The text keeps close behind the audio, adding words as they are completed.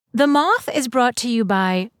The Moth is brought to you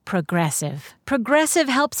by Progressive. Progressive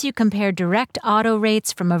helps you compare direct auto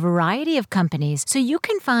rates from a variety of companies so you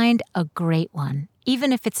can find a great one,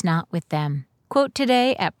 even if it's not with them. Quote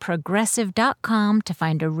today at Progressive.com to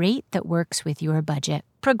find a rate that works with your budget.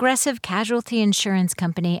 Progressive Casualty Insurance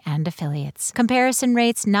Company and Affiliates. Comparison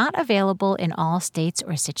rates not available in all states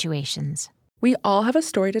or situations. We all have a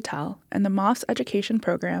story to tell, and the Moth's education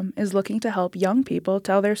program is looking to help young people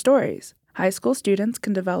tell their stories. High school students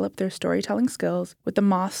can develop their storytelling skills with the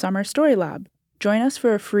Moth Summer Story Lab. Join us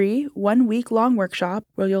for a free 1-week-long workshop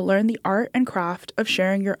where you'll learn the art and craft of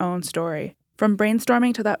sharing your own story. From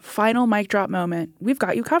brainstorming to that final mic drop moment, we've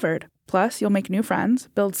got you covered. Plus, you'll make new friends,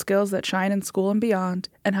 build skills that shine in school and beyond,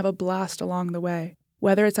 and have a blast along the way.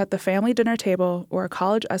 Whether it's at the family dinner table or a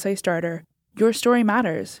college essay starter, your story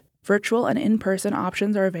matters. Virtual and in-person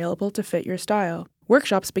options are available to fit your style.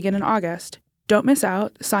 Workshops begin in August. Don't miss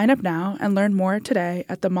out. Sign up now and learn more today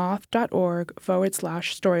at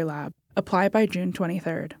themoth.org/storylab. Apply by June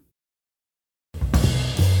 23rd.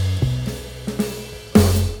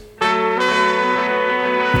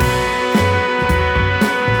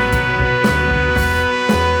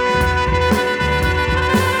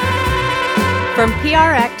 From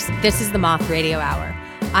PRX, this is the Moth Radio Hour.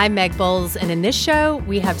 I'm Meg Bowles, and in this show,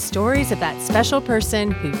 we have stories of that special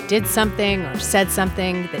person who did something or said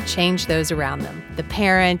something that changed those around them. The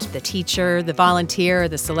parent, the teacher, the volunteer,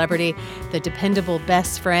 the celebrity, the dependable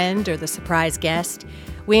best friend, or the surprise guest.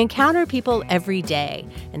 We encounter people every day,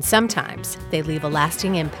 and sometimes they leave a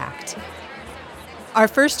lasting impact. Our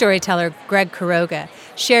first storyteller, Greg Quiroga,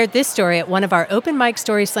 shared this story at one of our open mic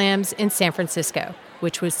story slams in San Francisco,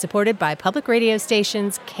 which was supported by public radio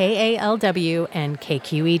stations KALW and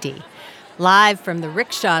KQED. Live from the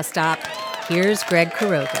rickshaw stop, here's Greg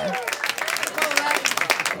Quiroga.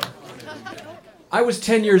 I was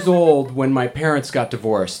 10 years old when my parents got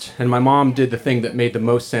divorced, and my mom did the thing that made the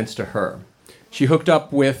most sense to her. She hooked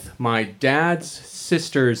up with my dad's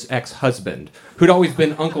sister's ex-husband, who'd always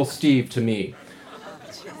been Uncle Steve to me.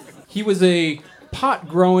 He was a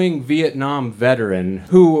pot-growing Vietnam veteran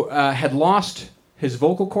who had lost his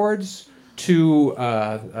vocal cords to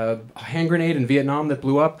a hand grenade in Vietnam that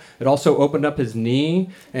blew up. It also opened up his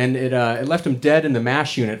knee, and it left him dead in the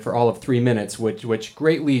MASH unit for all of 3 minutes, which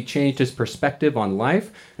greatly changed his perspective on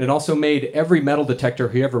life. And it also made every metal detector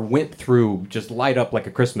he ever went through just light up like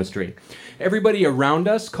a Christmas tree. Everybody around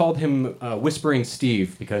us called him Whispering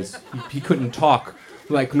Steve because he couldn't talk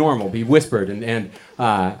like normal. He whispered, and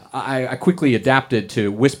I quickly adapted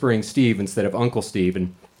to Whispering Steve instead of Uncle Steve.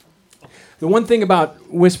 And the one thing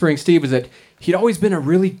about Whispering Steve is that he'd always been a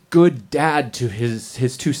really good dad to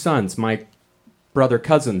his two sons, my brother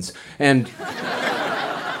cousins. And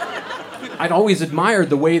I'd always admired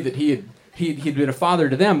the way that he'd been a father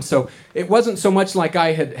to them. So it wasn't so much like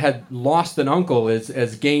I had lost an uncle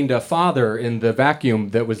as gained a father in the vacuum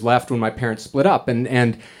that was left when my parents split up.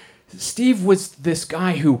 And Steve was this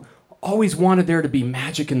guy who always wanted there to be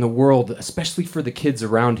magic in the world, especially for the kids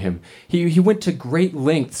around him. He went to great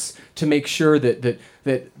lengths to make sure that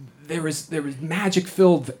there was magic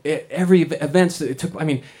filled every events that it took. I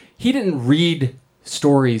mean, he didn't read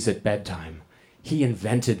stories at bedtime. He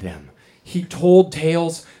invented them. He told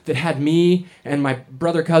tales that had me and my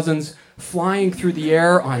brother cousins flying through the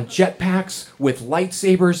air on jetpacks with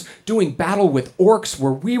lightsabers, doing battle with orcs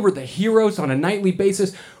where we were the heroes on a nightly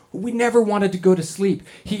basis. We never wanted to go to sleep.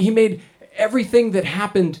 He made everything that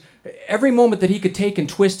happened, every moment that he could take and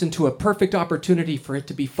twist into a perfect opportunity for it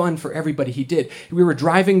to be fun for everybody. He did. We were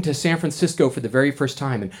driving to San Francisco for the very first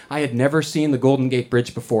time, and I had never seen the Golden Gate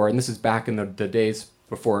Bridge before, and this is back in the days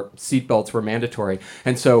before seatbelts were mandatory.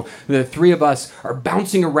 And so the three of us are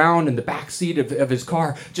bouncing around in the back seat of his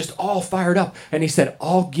car, just all fired up. And he said,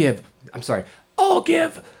 I'll give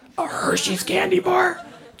a Hershey's candy bar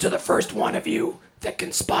to the first one of you that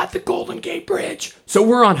can spot the Golden Gate Bridge. So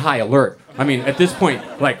we're on high alert. I mean, at this point,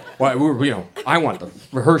 like, well, I want the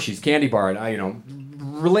Hershey's candy bar, and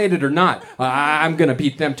related or not, I'm gonna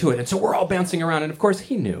beat them to it. And so we're all bouncing around, and of course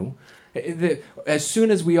he knew. As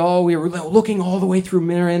soon as we were looking all the way through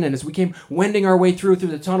Marin, and as we came wending our way through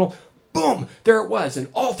the tunnel, boom, there it was, and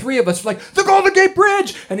all three of us were like, the Golden Gate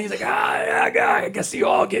Bridge! And he's like, I guess you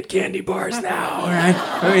all get candy bars now, all right?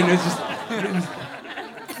 I mean,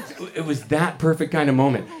 it was that perfect kind of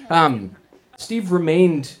moment. Steve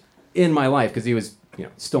remained in my life because he was,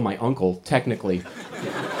 still my uncle, technically.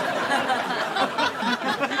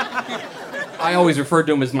 I always referred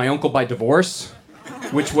to him as my uncle by divorce,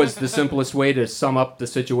 which was the simplest way to sum up the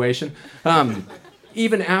situation.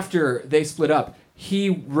 Even after they split up,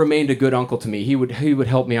 he remained a good uncle to me. He would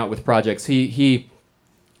help me out with projects.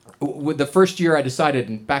 with the first year I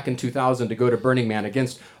decided back in 2000 to go to Burning Man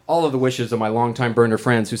against all of the wishes of my longtime burner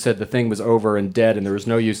friends who said the thing was over and dead and there was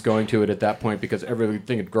no use going to it at that point because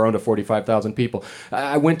everything had grown to 45,000 people.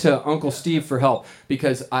 I went to Uncle Steve for help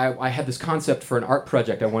because I had this concept for an art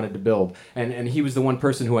project I wanted to build, and he was the one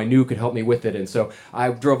person who I knew could help me with it. And so I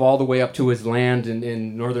drove all the way up to his land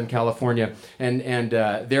in Northern California, and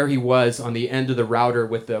there he was on the end of the router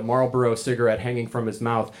with the Marlboro cigarette hanging from his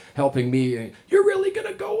mouth, helping me. You're really going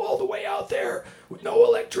to go all the way out there with no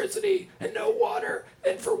electricity and no water,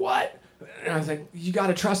 and for what? And I was like, you got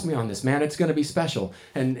to trust me on this, man. It's going to be special.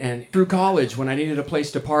 And through college, when I needed a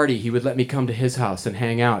place to party, he would let me come to his house and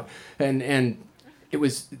hang out. And it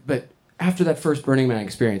was, but after that first Burning Man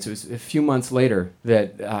experience, it was a few months later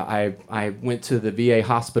that I went to the VA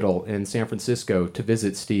hospital in San Francisco to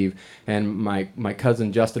visit Steve, and my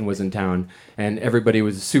cousin Justin was in town, and everybody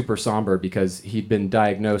was super somber because he'd been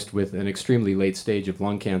diagnosed with an extremely late stage of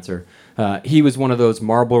lung cancer. He was one of those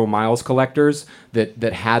Marlboro Miles collectors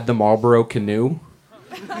that had the Marlboro canoe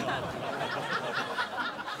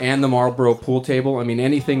and the Marlboro pool table. I mean,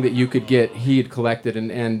 anything that you could get, he had collected,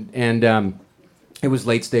 and it was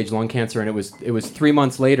late-stage lung cancer, and it was 3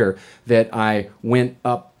 months later that I went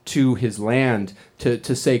up to his land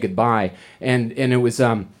to say goodbye, and it was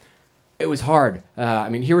hard. I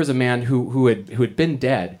mean, here was a man who had been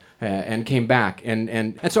dead and came back,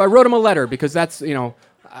 and so I wrote him a letter because that's, you know,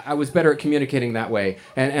 I was better at communicating that way,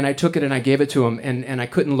 and I took it and I gave it to him, and I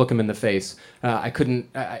couldn't look him in the face. I couldn't.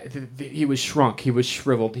 He was shrunk. He was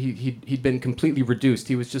shriveled. He'd been completely reduced.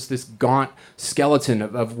 He was just this gaunt skeleton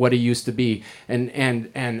of what he used to be,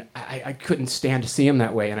 and I couldn't stand to see him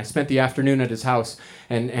that way. And I spent the afternoon at his house,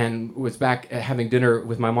 and was back having dinner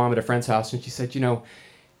with my mom at a friend's house, and she said, you know,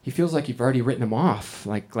 he feels like you've already written him off,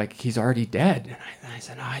 like he's already dead. And I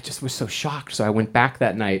said, oh, I just was so shocked. So I went back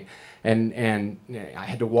that night. And I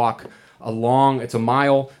had to walk along. It's a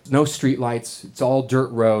mile, no street lights. It's all dirt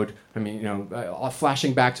road. I mean, you know,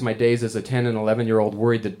 flashing back to my days as a 10 and 11-year-old,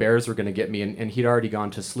 worried that bears were going to get me, and he'd already gone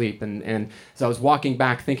to sleep. And as I was walking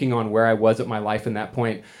back, thinking on where I was at my life in that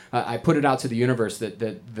point, I put it out to the universe that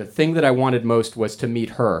the thing that I wanted most was to meet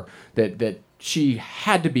her. That she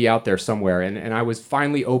had to be out there somewhere, and I was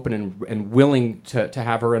finally open and willing to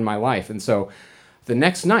have her in my life. And so the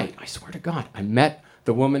next night, I swear to God, I met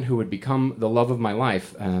the woman who would become the love of my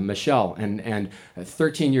life, Michelle, and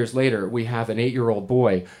 13 years later, we have an 8-year-old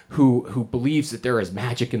boy who believes that there is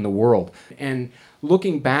magic in the world. And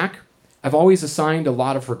looking back, I've always assigned a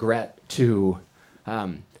lot of regret to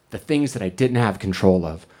the things that I didn't have control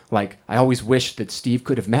of. Like, I always wished that Steve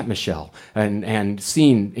could have met Michelle and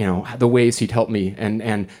seen, you know, the ways he'd helped me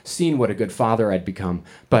and seen what a good father I'd become.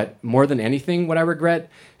 But more than anything, what I regret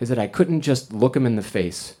is that I couldn't just look him in the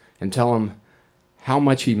face and tell him how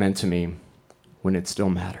much he meant to me when it still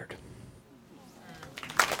mattered.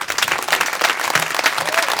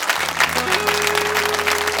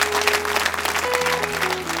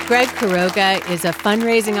 Greg Quiroga is a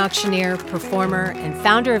fundraising auctioneer, performer, and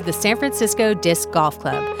founder of the San Francisco Disc Golf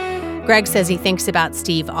Club. Greg says he thinks about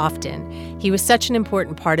Steve often. He was such an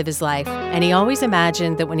important part of his life, and he always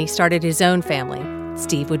imagined that when he started his own family,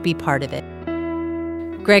 Steve would be part of it.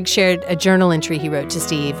 Greg shared a journal entry he wrote to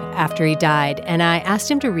Steve after he died, and I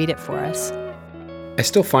asked him to read it for us. I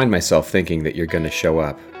still find myself thinking that you're going to show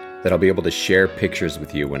up, that I'll be able to share pictures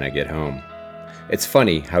with you when I get home. It's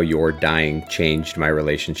funny how your dying changed my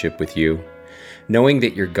relationship with you. Knowing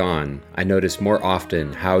that you're gone, I notice more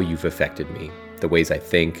often how you've affected me, the ways I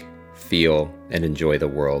think, feel, and enjoy the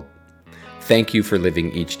world. Thank you for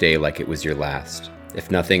living each day like it was your last.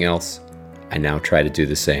 If nothing else, I now try to do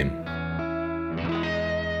the same.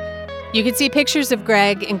 You can see pictures of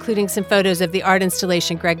Greg, including some photos of the art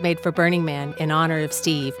installation Greg made for Burning Man in honor of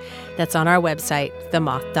Steve. That's on our website,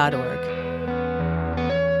 themoth.org.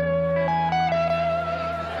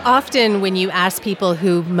 Often when you ask people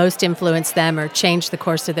who most influenced them or changed the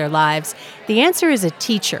course of their lives, the answer is a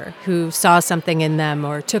teacher who saw something in them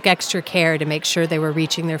or took extra care to make sure they were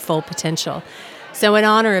reaching their full potential. So in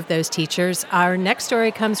honor of those teachers, our next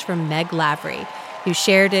story comes from Meg Lavery, who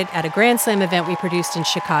shared it at a Grand Slam event we produced in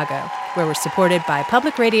Chicago, where we're supported by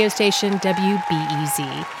public radio station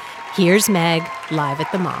WBEZ. Here's Meg, live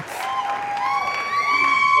at the Moth.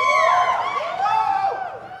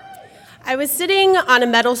 I was sitting on a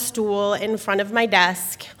metal stool in front of my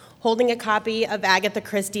desk, holding a copy of Agatha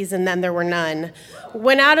Christie's And Then There Were None,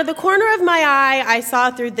 when out of the corner of my eye, I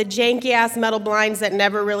saw through the janky-ass metal blinds that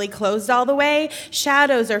never really closed all the way,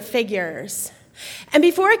 shadows or figures. And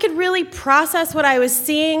before I could really process what I was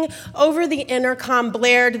seeing, over the intercom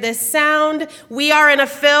blared this sound: "We are in a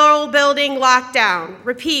full building lockdown."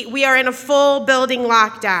 Repeat, "We are in a full building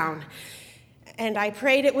lockdown." And I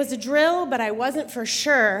prayed it was a drill, but I wasn't for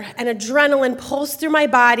sure. And adrenaline pulsed through my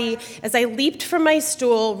body as I leaped from my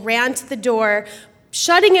stool, ran to the door,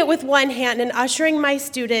 shutting it with one hand and ushering my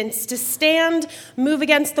students to stand, move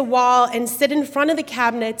against the wall, and sit in front of the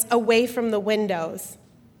cabinets away from the windows.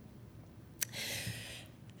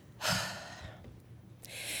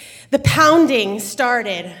 The pounding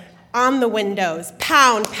started on the windows.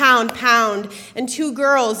 Pound, pound, pound. And two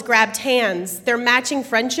girls grabbed hands, their matching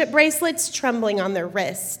friendship bracelets trembling on their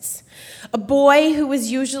wrists. A boy who was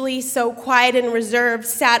usually so quiet and reserved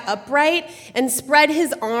sat upright and spread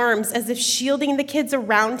his arms as if shielding the kids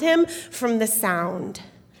around him from the sound.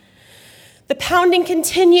 The pounding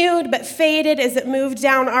continued but faded as it moved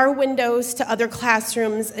down our windows to other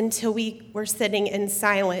classrooms until we were sitting in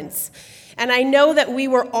silence. And I know that we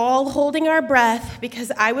were all holding our breath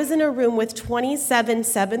because I was in a room with 27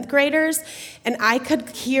 seventh graders and I could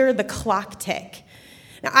hear the clock tick.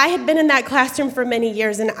 Now, I had been in that classroom for many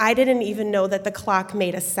years and I didn't even know that the clock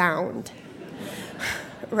made a sound,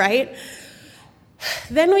 right?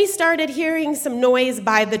 Then we started hearing some noise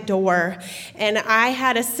by the door, and I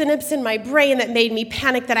had a synapse in my brain that made me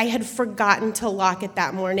panic that I had forgotten to lock it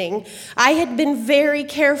that morning. I had been very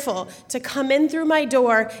careful to come in through my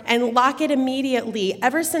door and lock it immediately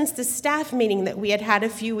ever since the staff meeting that we had had a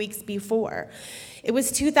few weeks before. It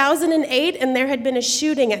was 2008, and there had been a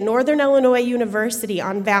shooting at Northern Illinois University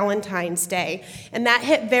on Valentine's Day, and that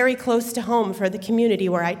hit very close to home for the community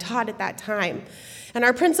where I taught at that time. And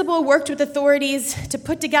our principal worked with authorities to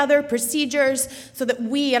put together procedures so that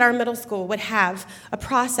we at our middle school would have a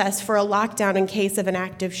process for a lockdown in case of an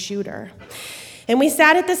active shooter. And we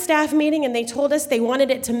sat at the staff meeting and they told us they wanted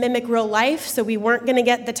it to mimic real life, so we weren't going to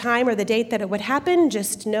get the time or the date that it would happen.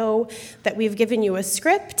 Just know that we've given you a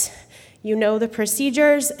script, you know the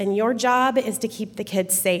procedures, and your job is to keep the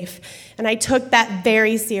kids safe. And I took that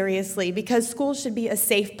very seriously because school should be a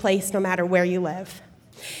safe place no matter where you live.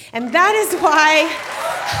 And that is why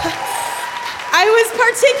I was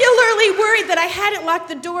particularly worried that I hadn't locked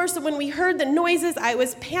the door, so when we heard the noises, I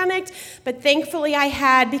was panicked, but thankfully I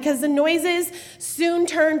had, because the noises soon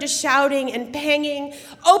turned to shouting and banging,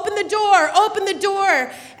 "Open the door, open the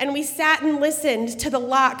door!" And we sat and listened to the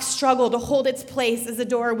lock struggle to hold its place as the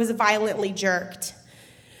door was violently jerked.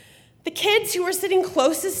 The kids who were sitting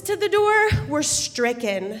closest to the door were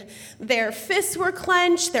stricken. Their fists were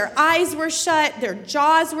clenched, their eyes were shut, their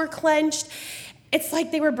jaws were clenched. It's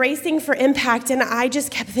like they were bracing for impact, and I just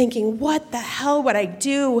kept thinking, what the hell would I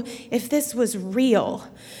do if this was real?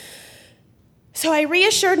 So I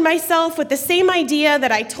reassured myself with the same idea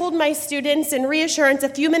that I told my students in reassurance a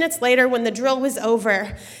few minutes later when the drill was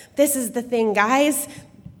over. This is the thing, guys.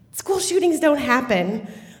 School shootings don't happen.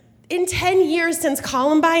 In 10 years since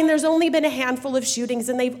Columbine, there's only been a handful of shootings,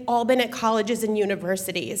 and they've all been at colleges and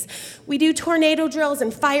universities. We do tornado drills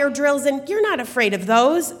and fire drills, and you're not afraid of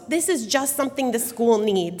those. This is just something the school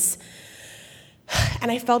needs. And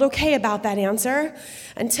I felt okay about that answer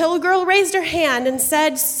until a girl raised her hand and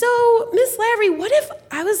said, "So, Miss Lavery, what if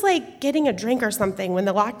I was getting a drink or something when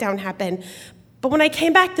the lockdown happened, but when I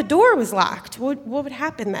came back, the door was locked? What would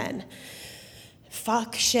happen then?"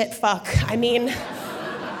 Fuck, shit, fuck. I mean,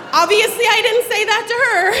 obviously, I didn't say that to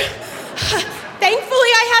her. Thankfully,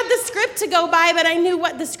 I had the script to go by, but I knew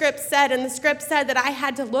what the script said, and the script said that I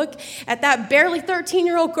had to look at that barely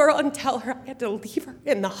 13-year-old girl and tell her I had to leave her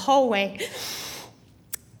in the hallway,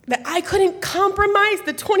 that I couldn't compromise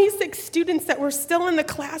the 26 students that were still in the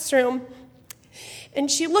classroom.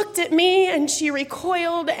 And she looked at me, and she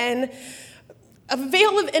recoiled, and a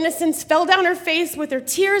veil of innocence fell down her face with her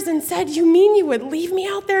tears and said, "You mean you would leave me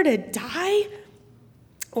out there to die?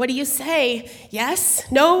 What do you say? Yes?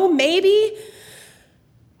 No? Maybe?"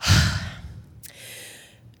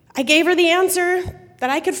 I gave her the answer that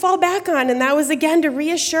I could fall back on, and that was again to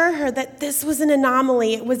reassure her that this was an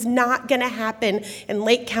anomaly. It was not going to happen in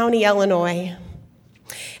Lake County, Illinois.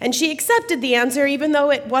 And she accepted the answer, even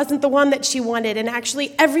though it wasn't the one that she wanted. And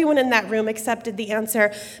actually, everyone in that room accepted the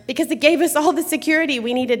answer because it gave us all the security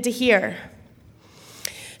we needed to hear.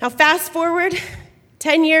 Now, fast forward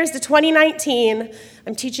 10 years to 2019.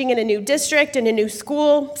 I'm teaching in a new district, in a new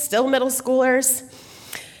school, still middle schoolers.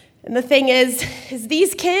 And the thing is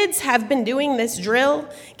these kids have been doing this drill,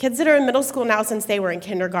 kids that are in middle school now since they were in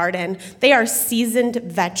kindergarten. They are seasoned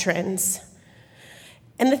veterans.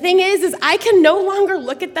 And the thing is I can no longer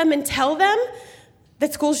look at them and tell them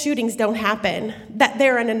that school shootings don't happen, that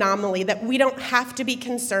they're an anomaly, that we don't have to be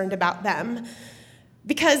concerned about them.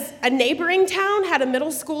 Because a neighboring town had a middle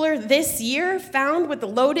schooler this year found with a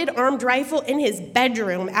loaded armed rifle in his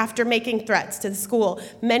bedroom after making threats to the school,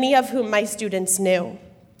 many of whom my students knew.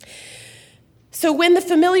 So when the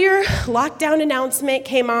familiar lockdown announcement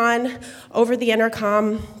came on over the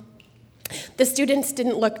intercom, the students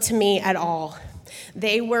didn't look to me at all.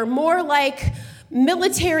 They were more like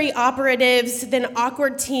military operatives than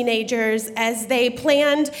awkward teenagers as they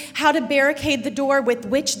planned how to barricade the door with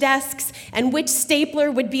which desks and which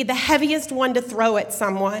stapler would be the heaviest one to throw at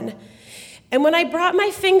someone. And when I brought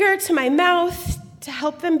my finger to my mouth to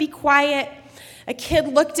help them be quiet, a kid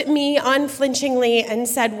looked at me unflinchingly and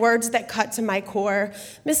said words that cut to my core.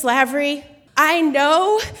 "Miss Lavery, I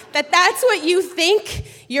know that that's what you think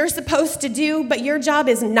you're supposed to do, but your job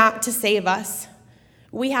is not to save us.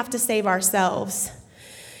 We have to save ourselves."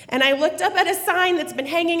 And I looked up at a sign that's been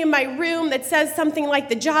hanging in my room that says something like,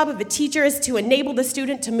 "The job of a teacher is to enable the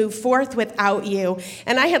student to move forth without you."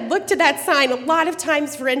 And I had looked to that sign a lot of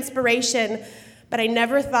times for inspiration, but I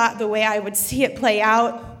never thought the way I would see it play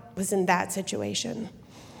out was in that situation.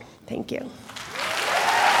 Thank you.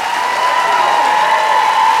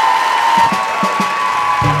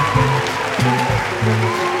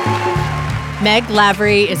 Meg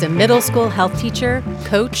Lavery is a middle school health teacher,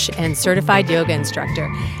 coach, and certified yoga instructor,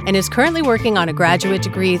 and is currently working on a graduate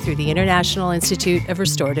degree through the International Institute of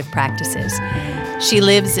Restorative Practices. She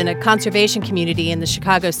lives in a conservation community in the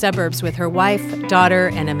Chicago suburbs with her wife,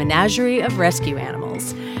 daughter, and a menagerie of rescue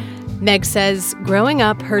animals. Meg says growing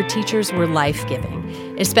up, her teachers were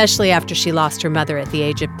life-giving, especially after she lost her mother at the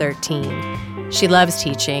age of 13. She loves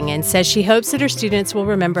teaching and says she hopes that her students will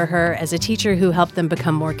remember her as a teacher who helped them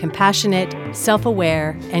become more compassionate,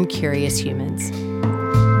 self-aware, and curious humans.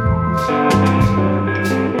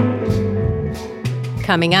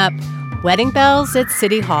 Coming up, wedding bells at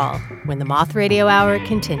City Hall when the Moth Radio Hour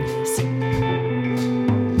continues.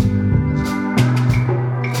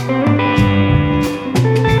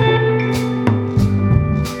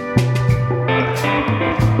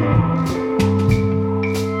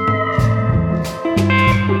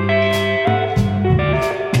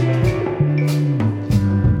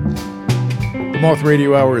 The Moth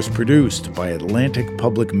Radio Hour is produced by Atlantic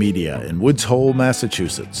Public Media in Woods Hole,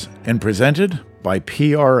 Massachusetts, and presented by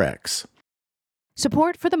PRX.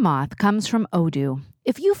 Support for The Moth comes from Odoo.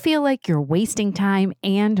 If you feel like you're wasting time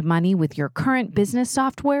and money with your current business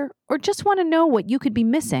software, or just want to know what you could be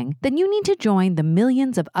missing, then you need to join the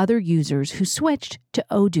millions of other users who switched to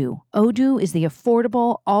Odoo. Odoo is the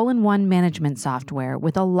affordable, all-in-one management software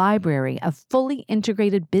with a library of fully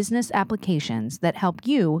integrated business applications that help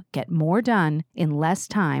you get more done in less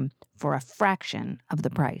time for a fraction of the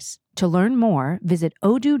price. To learn more, visit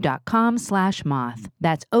odoo.com/moth.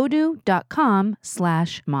 That's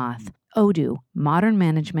odoo.com/moth. Odoo, modern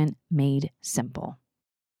management made simple.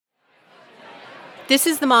 This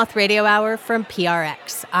is the Moth Radio Hour from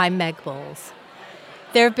PRX. I'm Meg Bowles.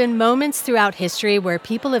 There have been moments throughout history where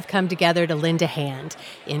people have come together to lend a hand,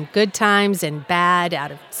 in good times and bad,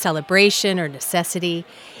 out of celebration or necessity.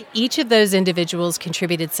 Each of those individuals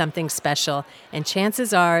contributed something special, and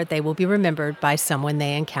chances are they will be remembered by someone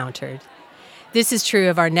they encountered. This is true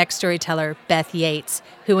of our next storyteller, Beth Yates,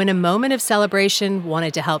 who in a moment of celebration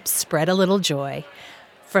wanted to help spread a little joy.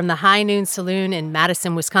 From the High Noon Saloon in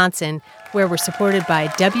Madison, Wisconsin, where we're supported by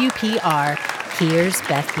WPR, here's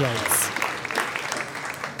Beth Yates.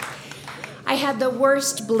 I had the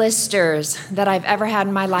worst blisters that I've ever had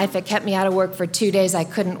in my life. It kept me out of work for 2 days. I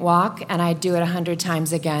couldn't walk, and I'd do it 100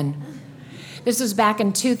 times again. This was back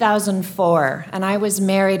in 2004, and I was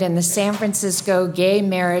married in the San Francisco gay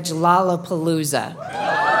marriage Lollapalooza.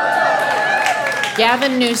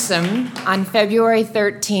 Gavin Newsom, on February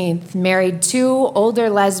 13th, married 2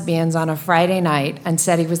 older lesbians on a Friday night and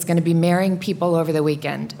said he was going to be marrying people over the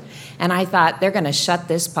weekend. And I thought, they're going to shut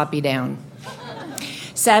this puppy down.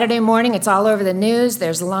 Saturday morning, it's all over the news.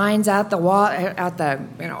 There's lines out the wall,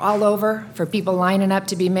 all over for people lining up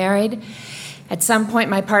to be married. At some point,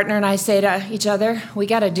 my partner and I say to each other, we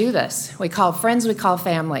got to do this. We call friends, we call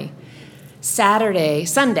family. Sunday,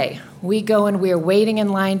 we go and we're waiting in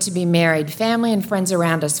line to be married. Family and friends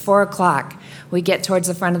around us, 4 o'clock. We get towards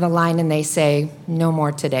the front of the line and they say, no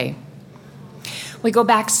more today. We go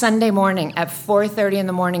back Sunday morning at 4:30 in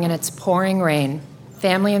the morning and it's pouring rain.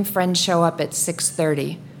 Family and friends show up at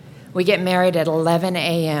 6:30. We get married at 11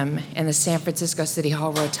 a.m. in the San Francisco City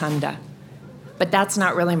Hall Rotunda. But that's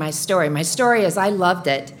not really my story. My story is I loved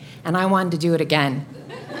it, and I wanted to do it again.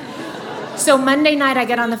 So Monday night, I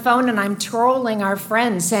get on the phone, and I'm trolling our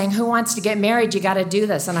friends, saying, who wants to get married? You got to do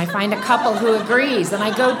this. And I find a couple who agrees, and I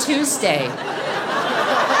go Tuesday.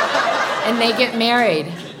 And they get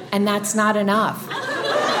married, and that's not enough.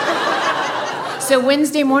 So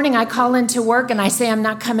Wednesday morning, I call into work and I say I'm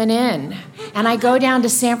not coming in. And I go down to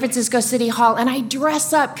San Francisco City Hall and I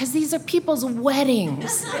dress up because these are people's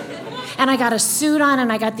weddings. And I got a suit on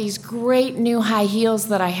and I got these great new high heels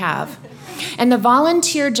that I have. And the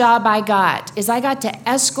volunteer job I got is I got to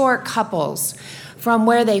escort couples from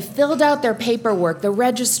where they filled out their paperwork, the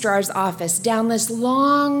registrar's office, down this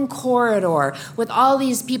long corridor with all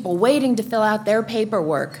these people waiting to fill out their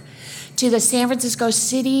paperwork, to the San Francisco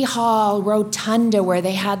City Hall rotunda where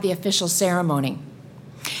they had the official ceremony.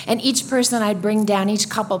 And each person I'd bring down, each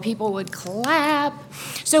couple, people would clap.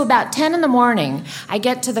 So about 10 in the morning, I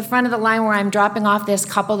get to the front of the line where I'm dropping off this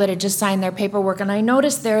couple that had just signed their paperwork, and I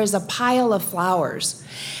notice there is a pile of flowers.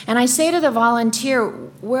 And I say to the volunteer,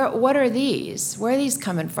 what are these? Where are these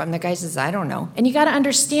coming from? The guy says, I don't know. And you got to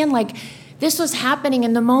understand, like, this was happening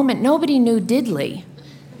in the moment. Nobody knew diddly.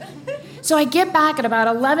 So I get back at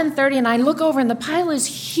about 11:30, and I look over, and the pile is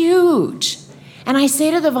huge. And I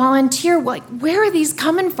say to the volunteer, like, where are these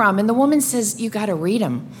coming from? And the woman says, you got to read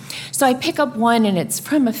them. So I pick up one, and it's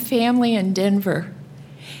from a family in Denver.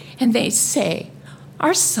 And they say,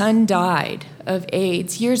 our son died of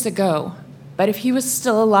AIDS years ago, but if he was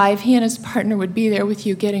still alive, he and his partner would be there with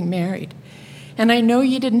you getting married. And I know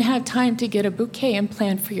you didn't have time to get a bouquet and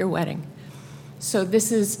plan for your wedding. So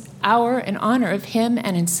this is in honor of him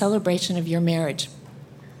and in celebration of your marriage.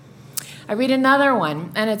 I read another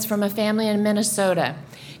one, and it's from a family in Minnesota.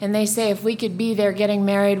 And they say if we could be there getting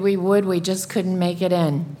married, we would. We just couldn't make it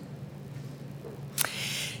in.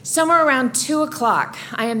 Somewhere around 2 o'clock,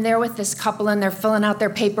 I am there with this couple, and they're filling out their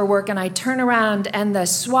paperwork, and I turn around, and the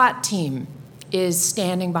SWAT team is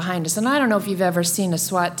standing behind us. And I don't know if you've ever seen a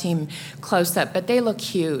SWAT team close up, but they look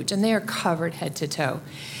huge, and they are covered head to toe.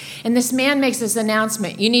 And this man makes this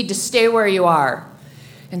announcement, you need to stay where you are.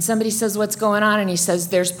 And somebody says, what's going on? And he says,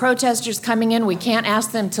 there's protesters coming in. We can't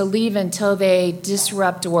ask them to leave until they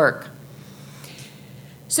disrupt work.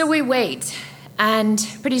 So we wait. And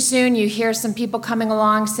pretty soon you hear some people coming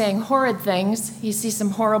along saying horrid things. You see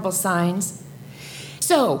some horrible signs.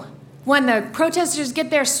 So when the protesters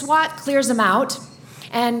get there, SWAT clears them out.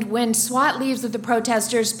 And when SWAT leaves with the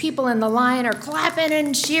protesters, people in the line are clapping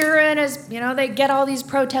and cheering as, they get all these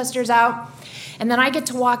protesters out. And then I get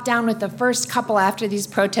to walk down with the first couple after these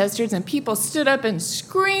protesters, and people stood up and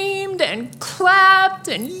screamed and clapped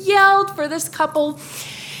and yelled for this couple.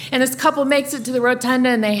 And this couple makes it to the rotunda,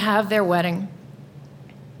 and they have their wedding.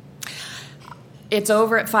 It's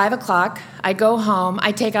over at 5 o'clock. I go home.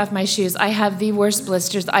 I take off my shoes. I have the worst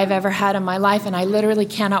blisters I've ever had in my life, and I literally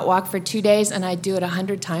cannot walk for 2 days, and I do it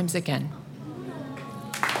 100 times again.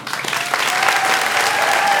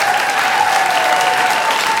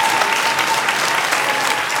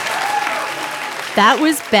 That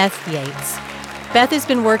was Beth Yates. Beth has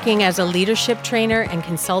been working as a leadership trainer and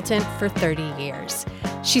consultant for 30 years.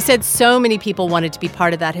 She said so many people wanted to be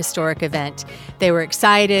part of that historic event. They were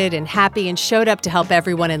excited and happy and showed up to help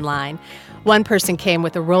everyone in line. One person came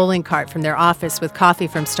with a rolling cart from their office with coffee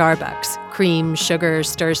from Starbucks, cream, sugar,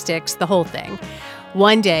 stir sticks, the whole thing.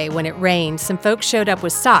 One day, when it rained, some folks showed up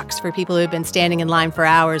with socks for people who had been standing in line for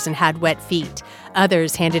hours and had wet feet.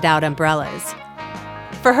 Others handed out umbrellas.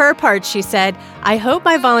 For her part, she said, I hope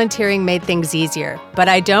my volunteering made things easier, but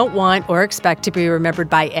I don't want or expect to be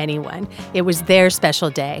remembered by anyone. It was their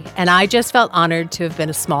special day, and I just felt honored to have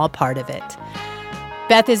been a small part of it.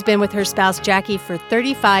 Beth has been with her spouse, Jackie, for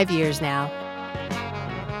 35 years now.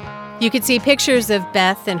 You can see pictures of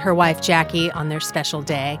Beth and her wife, Jackie, on their special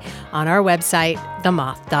day on our website,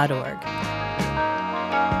 themoth.org.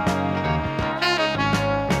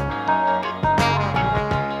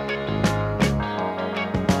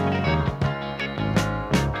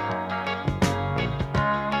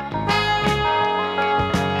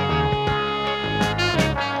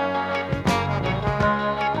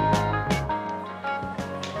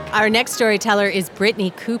 Our next storyteller is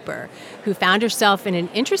Brittney Cooper, who found herself in an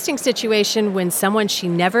interesting situation when someone she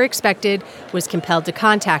never expected was compelled to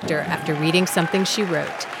contact her after reading something she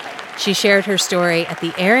wrote. She shared her story at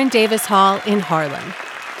the Aaron Davis Hall in Harlem.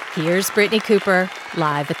 Here's Brittney Cooper,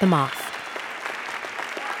 live at the Moth.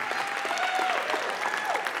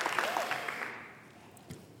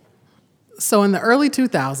 So in the early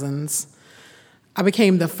 2000s, I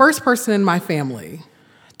became the first person in my family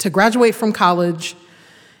to graduate from college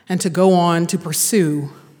and to go on to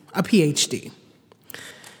pursue a PhD.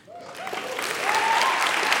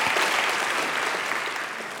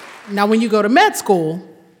 Now, when you go to med school,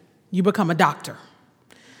 you become a doctor.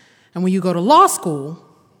 And when you go to law school,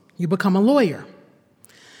 you become a lawyer.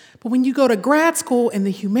 But when you go to grad school in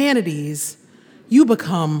the humanities, you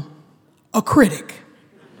become a critic.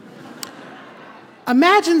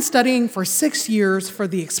 Imagine studying for 6 years for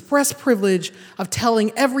the express privilege of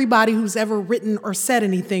telling everybody who's ever written or said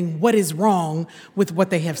anything what is wrong with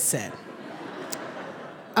what they have said.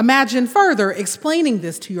 Imagine further explaining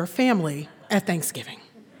this to your family at Thanksgiving.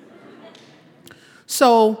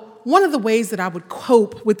 So, one of the ways that I would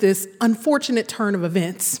cope with this unfortunate turn of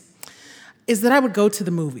events is that I would go to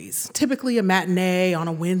the movies, typically a matinee on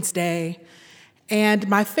a Wednesday, and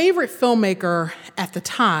my favorite filmmaker at the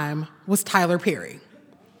time was Tyler Perry.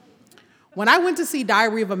 When I went to see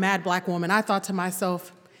Diary of a Mad Black Woman, I thought to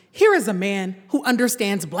myself, here is a man who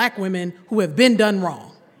understands black women who have been done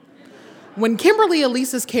wrong. When Kimberly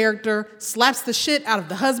Elise's character slaps the shit out of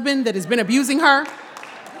the husband that has been abusing her,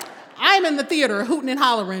 I'm in the theater hooting and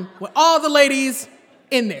hollering with all the ladies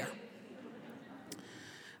in there.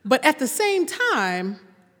 But at the same time,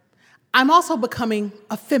 I'm also becoming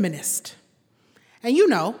a feminist. And you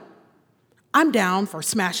know, I'm down for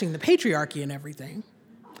smashing the patriarchy and everything.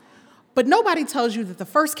 But nobody tells you that the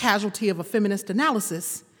first casualty of a feminist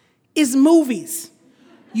analysis is movies.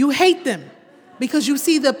 You hate them because you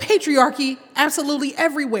see the patriarchy absolutely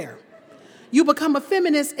everywhere. You become a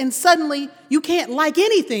feminist and suddenly you can't like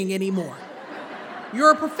anything anymore.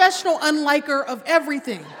 You're a professional unliker of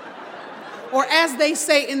everything. Or as they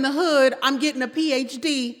say in the hood, I'm getting a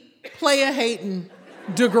PhD, player-hating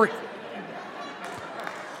degree.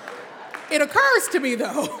 It occurs to me,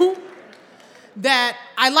 though, that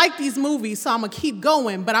I like these movies, so I'm gonna keep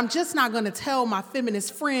going, but I'm just not gonna tell my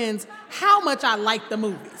feminist friends how much I like the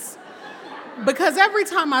movies. Because every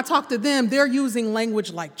time I talk to them, they're using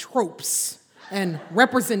language like tropes and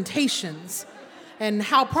representations and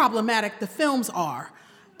how problematic the films are.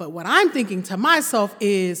 But what I'm thinking to myself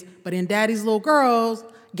is, but in Daddy's Little Girls,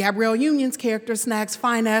 Gabrielle Union's character snags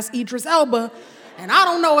fine-ass Idris Elba, and I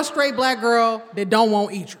don't know a straight black girl that don't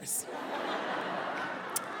want Idris.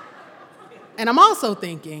 And I'm also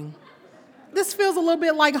thinking, this feels a little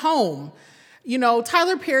bit like home. You know,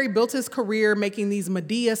 Tyler Perry built his career making these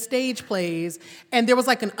Medea stage plays, and there was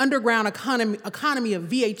like an underground economy of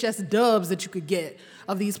VHS dubs that you could get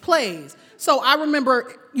of these plays. So I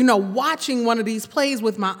remember, watching one of these plays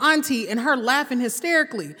with my auntie and her laughing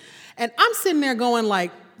hysterically. And I'm sitting there going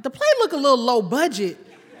like, the play look a little low budget,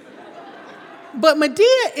 but Medea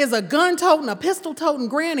is a gun-toting, a pistol-toting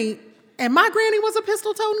granny, and my granny was a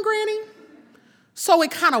pistol-toting granny. So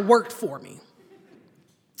it kind of worked for me.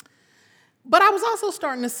 But I was also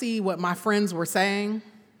starting to see what my friends were saying,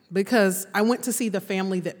 because I went to see The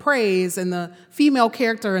Family That Prays, and the female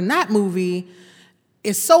character in that movie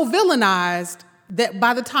is so villainized that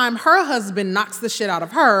by the time her husband knocks the shit out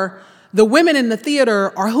of her, the women in the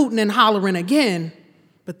theater are hooting and hollering again,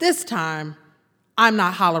 but this time, I'm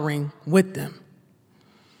not hollering with them.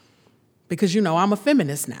 Because, I'm a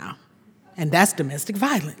feminist now, and that's domestic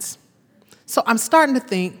violence. So I'm starting to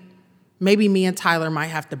think maybe me and Tyler might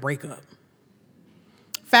have to break up.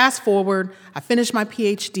 Fast forward, I finish my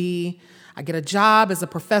PhD, I get a job as a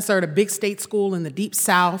professor at a big state school in the Deep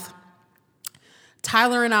South.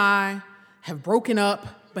 Tyler and I have broken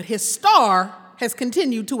up, but his star has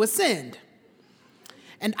continued to ascend.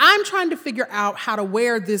 And I'm trying to figure out how to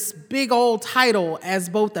wear this big old title as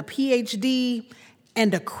both a PhD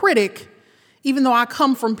and a critic, even though I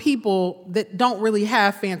come from people that don't really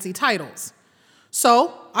have fancy titles.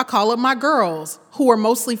 So I call up my girls, who are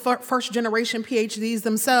mostly first-generation PhDs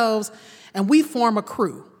themselves, and we form a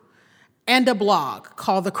crew and a blog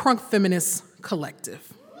called the Crunk Feminist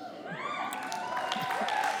Collective.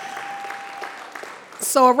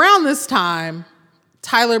 So around this time,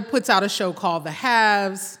 Tyler puts out a show called The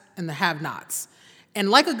Haves and the Have-Nots. And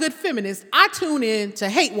like a good feminist, I tune in to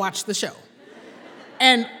hate watch the show.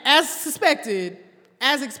 And as expected,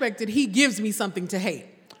 he gives me something to hate.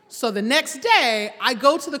 So the next day, I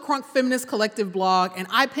go to the Crunk Feminist Collective blog and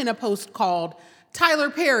I pin a post called Tyler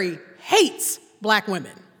Perry Hates Black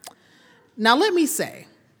Women. Now let me say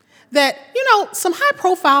that, some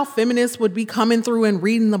high-profile feminists would be coming through and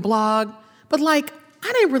reading the blog, but I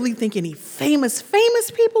didn't really think any famous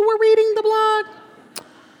people were reading the blog.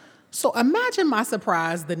 So imagine my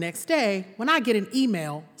surprise the next day when I get an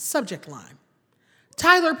email, subject line,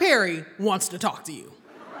 Tyler Perry wants to talk to you.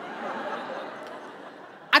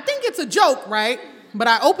 I think it's a joke, right? But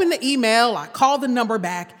I open the email, I call the number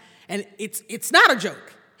back, and it's not a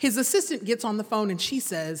joke. His assistant gets on the phone and she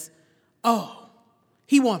says, oh,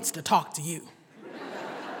 he wants to talk to you.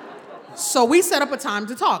 So we set up a time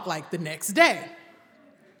to talk, the next day.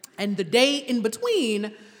 And the day in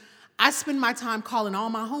between, I spend my time calling all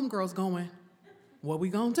my homegirls going, what we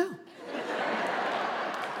gonna do?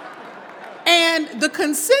 And the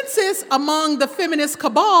consensus among the feminist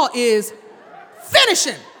cabal is, finish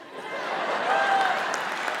him.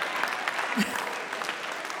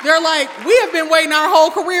 They're like, we have been waiting our whole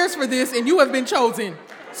careers for this, and you have been chosen.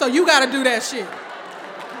 So you got to do that shit.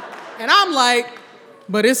 And I'm like,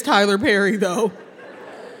 but it's Tyler Perry, though.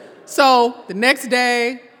 So the next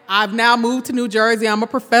day, I've now moved to New Jersey. I'm a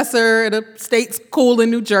professor at a state school in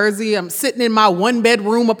New Jersey. I'm sitting in my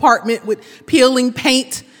one-bedroom apartment with peeling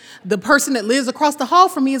paint. The person that lives across the hall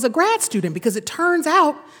from me is a grad student because it turns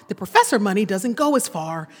out the professor money doesn't go as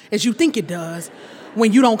far as you think it does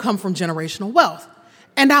when you don't come from generational wealth.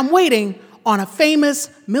 And I'm waiting on a famous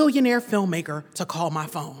millionaire filmmaker to call my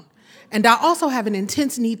phone. And I also have an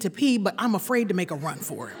intense need to pee, but I'm afraid to make a run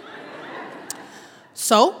for it.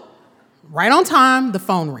 So, right on time, the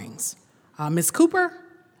phone rings. Miss Cooper,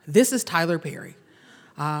 this is Tyler Perry.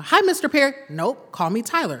 Hi, Mr. Perry. Nope, call me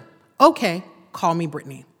Tyler. Okay, call me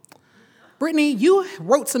Brittney. Brittney, you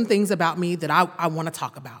wrote some things about me that I want to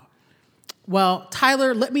talk about. Well,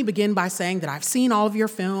 Tyler, let me begin by saying that I've seen all of your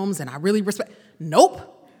films and I really respect...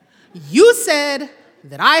 Nope. You said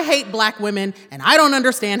that I hate black women and I don't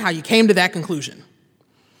understand how you came to that conclusion.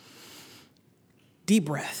 Deep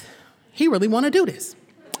breath. He really want to do this.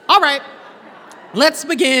 All right, let's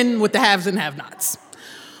begin with the haves and have-nots.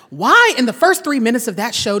 Why in the first 3 minutes of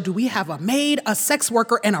that show do we have a maid, a sex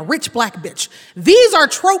worker, and a rich black bitch? These are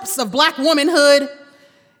tropes of black womanhood.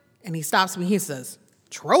 And he stops me, he says,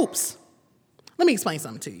 tropes? Let me explain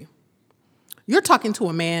something to you. You're talking to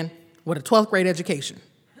a man with a 12th grade education.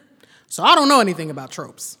 So I don't know anything about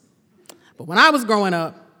tropes. But when I was growing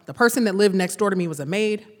up, the person that lived next door to me was a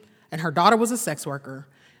maid, and her daughter was a sex worker,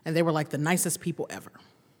 and they were like the nicest people ever.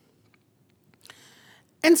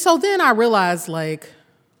 And so then I realized, like,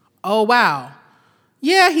 oh, wow.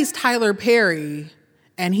 Yeah, he's Tyler Perry,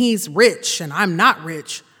 and he's rich, and I'm not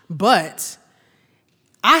rich, but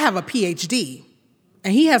I have a PhD,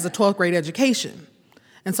 and he has a 12th grade education.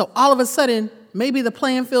 And so all of a sudden, maybe the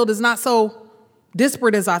playing field is not so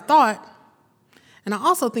disparate as I thought. And I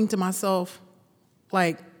also think to myself,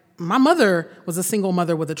 like, my mother was a single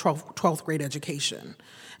mother with a 12th grade education.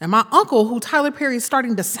 And my uncle, who Tyler Perry is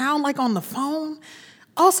starting to sound like on the phone,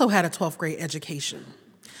 also had a 12th grade education.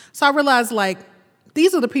 So I realized, like,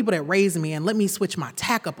 these are the people that raised me, and let me switch my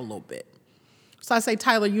tack up a little bit. So I say,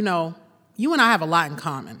 Tyler, you know, you and I have a lot in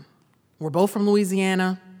common. We're both from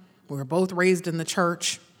Louisiana. We were both raised in the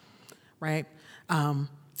church, right?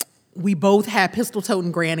 We both had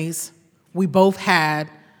pistol-toting grannies. We both had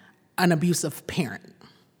an abusive parent.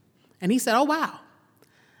 And he said, oh, wow.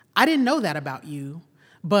 I didn't know that about you,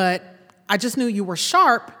 but I just knew you were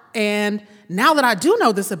sharp. And now that I do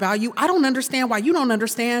know this about you, I don't understand why you don't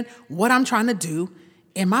understand what I'm trying to do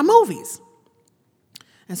in my movies.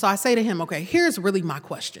 And so I say to him, okay, here's really my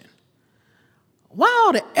question. Why are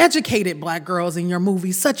all the educated black girls in your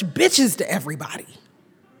movies such bitches to everybody?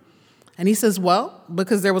 And he says, well,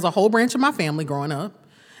 because there was a whole branch of my family growing up.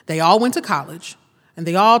 They all went to college, and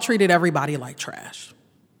they all treated everybody like trash.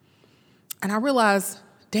 And I realized,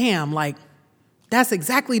 damn, like, that's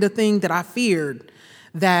exactly the thing that I feared,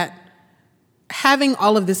 that having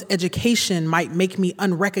all of this education might make me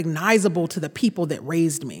unrecognizable to the people that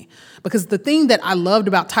raised me. Because the thing that I loved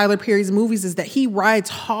about Tyler Perry's movies is that he rides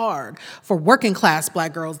hard for working class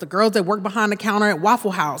black girls, the girls that work behind the counter at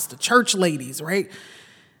Waffle House, the church ladies, right?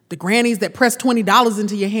 The grannies that press $20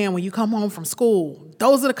 into your hand when you come home from school.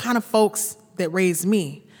 Those are the kind of folks that raised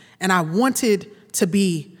me. And I wanted to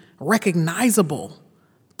be recognizable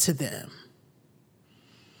to them.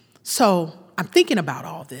 So I'm thinking about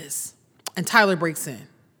all this, and Tyler breaks in.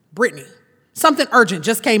 Brittney, something urgent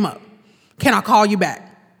just came up. Can I call you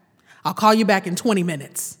back? I'll call you back in 20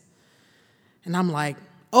 minutes. And I'm like,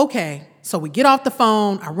 okay. So we get off the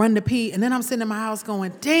phone, I run to pee, and then I'm sitting in my house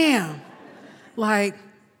going, damn, like,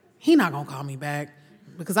 he not gonna call me back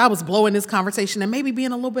because I was blowing this conversation and maybe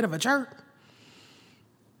being a little bit of a jerk.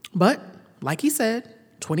 But like he said,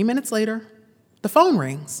 20 minutes later, the phone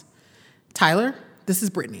rings. Tyler, this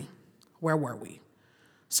is Brittney. Where were we?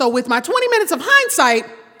 So with my 20 minutes of hindsight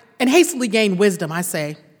and hastily gained wisdom, I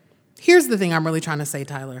say, here's the thing I'm really trying to say,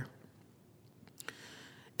 Tyler.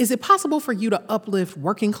 Is it possible for you to uplift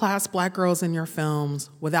working class black girls in your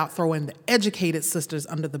films without throwing the educated sisters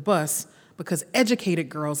under the bus, because educated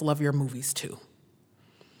girls love your movies too?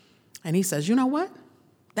 And he says, you know what?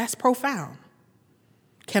 That's profound.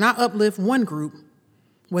 Can I uplift one group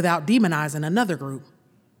without demonizing another group?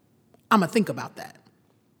 I'm going to think about that.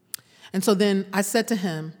 And so then I said to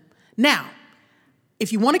him, now,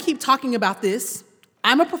 if you want to keep talking about this,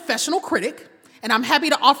 I'm a professional critic, and I'm happy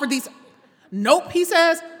to offer these. Nope, he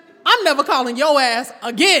says, I'm never calling your ass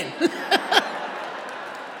again.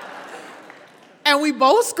 And we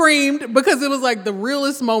both screamed because it was like the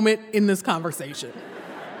realest moment in this conversation.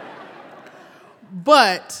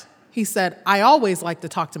 But he said, I always like to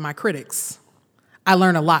talk to my critics. I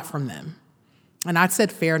learn a lot from them. And I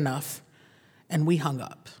said, fair enough. And we hung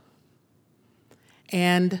up.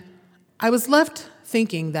 And I was left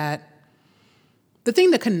thinking that the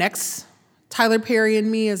thing that connects Tyler Perry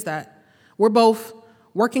and me is that we're both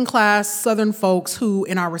working class Southern folks who,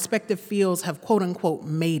 in our respective fields, have quote unquote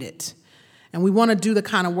made it. And we want to do the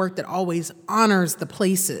kind of work that always honors the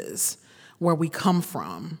places where we come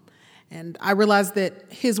from. And I realized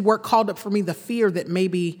that his work called up for me the fear that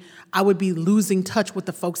maybe I would be losing touch with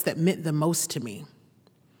the folks that meant the most to me.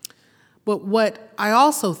 But what I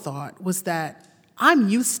also thought was that I'm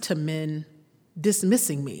used to men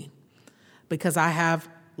dismissing me because I have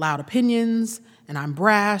loud opinions, and I'm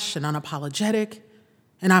brash and unapologetic,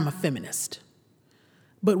 and I'm a feminist.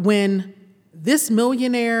 But when this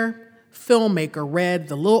millionaire filmmaker read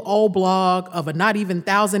the little old blog of a not even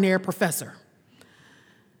thousandaire professor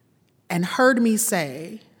and heard me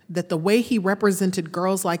say that the way he represented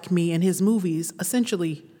girls like me in his movies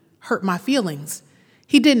essentially hurt my feelings,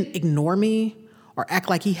 he didn't ignore me or act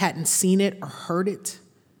like he hadn't seen it or heard it.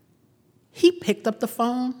 He picked up the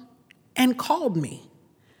phone and called me.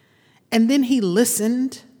 And then he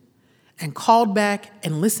listened and called back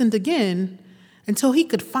and listened again until he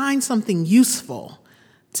could find something useful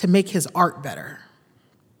to make his art better.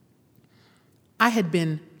 I had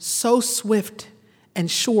been so swift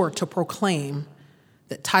and sure to proclaim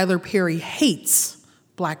that Tyler Perry hates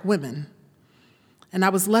Black women, and I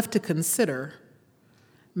was left to consider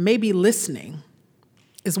maybe listening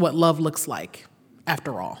is what love looks like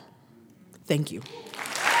after all. Thank you.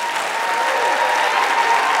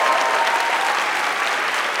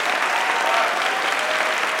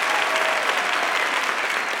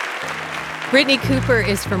 Brittney Cooper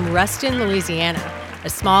is from Ruston, Louisiana, a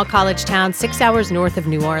small college town 6 hours north of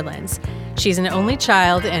New Orleans. She's an only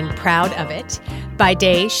child and proud of it. By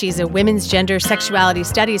day, she's a women's gender sexuality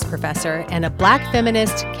studies professor and a Black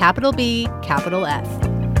feminist, capital B, capital F.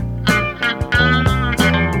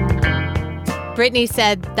 Brittney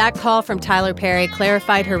said that call from Tyler Perry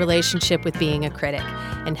clarified her relationship with being a critic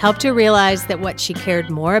and helped her realize that what she cared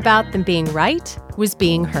more about than being right was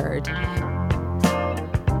being heard.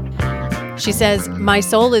 She says, my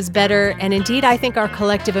soul is better, and indeed I think our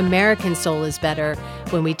collective American soul is better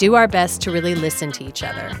when we do our best to really listen to each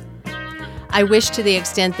other. I wish to the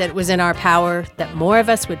extent that it was in our power that more of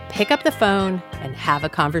us would pick up the phone and have a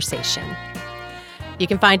conversation. You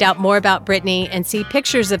can find out more about Brittney and see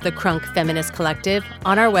pictures of the Crunk Feminist Collective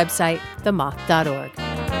on our website, themoth.org.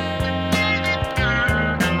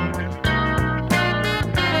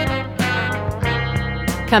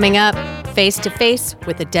 Coming up, face to face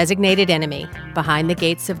with a designated enemy behind the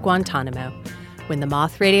gates of Guantanamo when the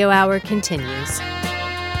Moth Radio Hour continues.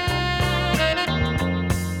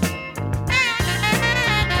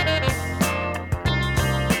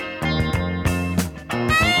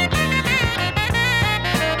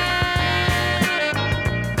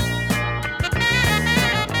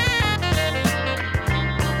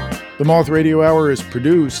 The Moth Radio Hour is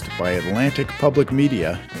produced by Atlantic Public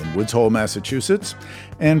Media in Woods Hole, Massachusetts,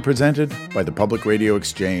 and presented by the Public Radio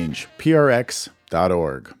Exchange,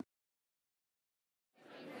 prx.org.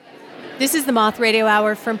 This is the Moth Radio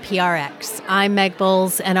Hour from PRX. I'm Meg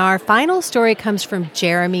Bowles, and our final story comes from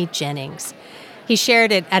Jeremy Jennings. He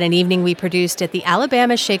shared it at an evening we produced at the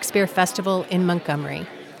Alabama Shakespeare Festival in Montgomery.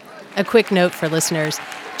 A quick note for listeners.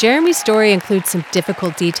 Jeremy's story includes some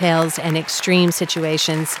difficult details and extreme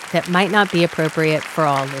situations that might not be appropriate for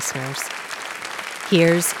all listeners.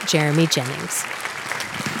 Here's Jeremy Jennings.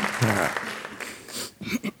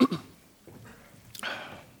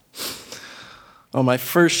 On my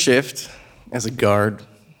first shift as a guard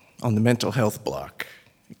on the mental health block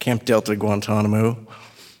at Camp Delta, Guantanamo,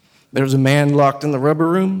 there was a man locked in the rubber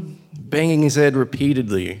room, banging his head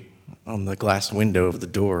repeatedly on the glass window of the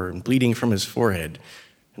door and bleeding from his forehead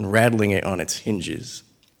and rattling it on its hinges.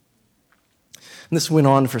 And this went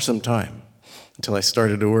on for some time until I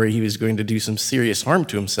started to worry he was going to do some serious harm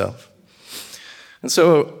to himself. And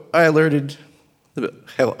so I alerted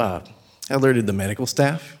the medical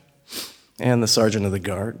staff and the sergeant of the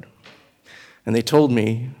guard, and they told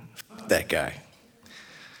me, "Fuck that guy.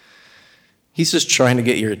 He's just trying to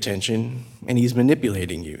get your attention, and he's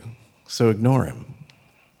manipulating you, so ignore him."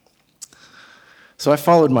 So I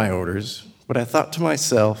followed my orders, but I thought to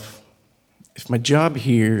myself, if my job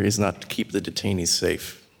here is not to keep the detainees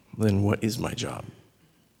safe, then what is my job?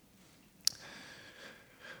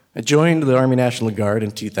 I joined the Army National Guard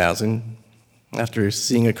in 2000 after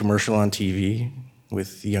seeing a commercial on TV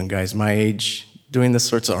with young guys my age doing the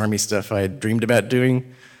sorts of Army stuff I had dreamed about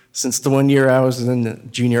doing since the 1 year I was in the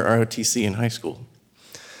junior ROTC in high school.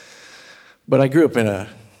 But I grew up in a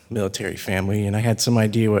military family, and I had some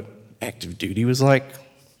idea what active duty was like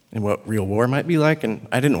and what real war might be like, and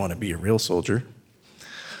I didn't want to be a real soldier.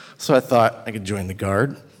 So I thought I could join the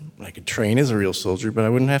Guard, and I could train as a real soldier, but I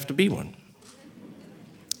wouldn't have to be one.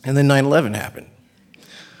 And then 9/11 happened.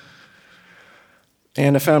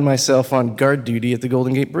 And I found myself on guard duty at the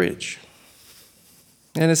Golden Gate Bridge.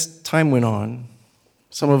 And as time went on,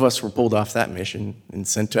 some of us were pulled off that mission and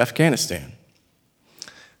sent to Afghanistan.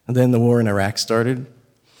 And then the war in Iraq started,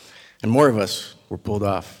 and more of us were pulled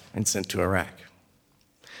off and sent to Iraq.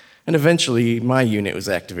 And eventually, my unit was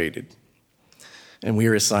activated, and we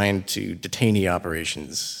were assigned to detainee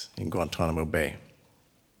operations in Guantanamo Bay.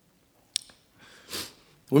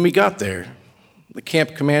 When we got there, the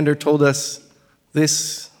camp commander told us,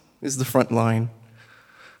 "This is the front line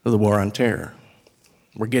of the war on terror.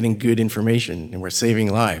 We're getting good information, and we're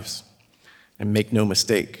saving lives. And make no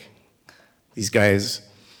mistake, these guys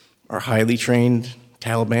are highly trained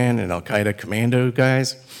Taliban and Al-Qaeda commando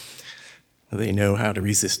guys. They know how to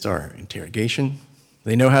resist our interrogation.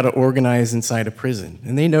 They know how to organize inside a prison,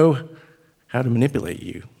 and they know how to manipulate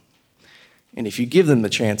you. And if you give them the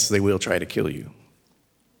chance, they will try to kill you."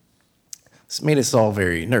 This made us all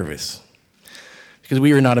very nervous, because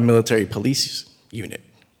we were not a military police unit.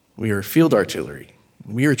 We were field artillery.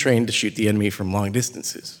 We were trained to shoot the enemy from long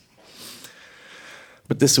distances.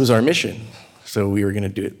 But this was our mission, so we were going to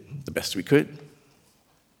do it the best we could.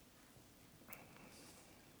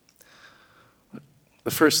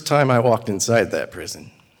 The first time I walked inside that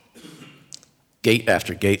prison, gate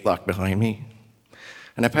after gate locked behind me,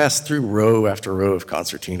 and I passed through row after row of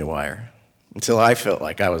concertina wire until I felt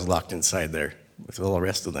like I was locked inside there with all the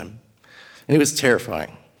rest of them. And it was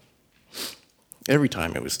terrifying. Every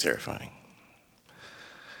time it was terrifying.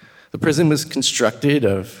 The prison was constructed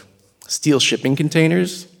of steel shipping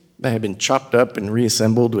containers that had been chopped up and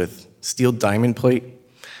reassembled with steel diamond plate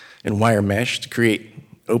and wire mesh to create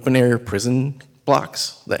open-air prison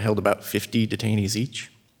blocks that held about 50 detainees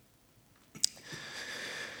each.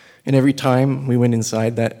 And every time we went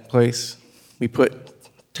inside that place, we put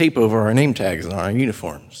tape over our name tags on our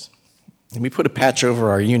uniforms. And we put a patch over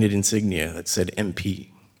our unit insignia that said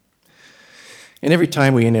MP. And every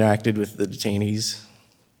time we interacted with the detainees,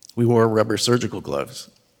 we wore rubber surgical gloves.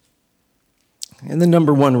 And the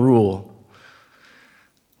number one rule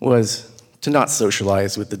was to not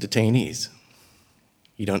socialize with the detainees.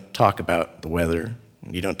 You don't talk about the weather,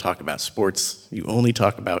 you don't talk about sports, you only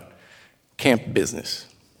talk about camp business.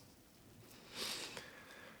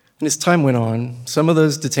 And as time went on, some of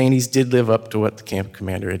those detainees did live up to what the camp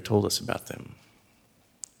commander had told us about them.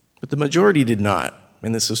 But the majority did not,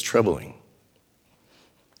 and this was troubling.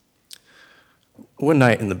 One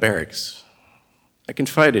night in the barracks, I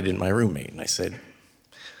confided in my roommate, and I said,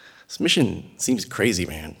 "This mission seems crazy,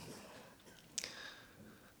 man.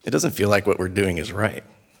 It doesn't feel like what we're doing is right.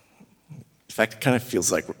 In fact, it kind of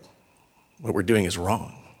feels like what we're doing is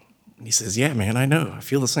wrong." And he says, "Yeah, man, I know. I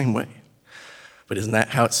feel the same way. But isn't that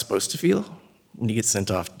how it's supposed to feel when you get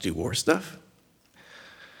sent off to do war stuff?"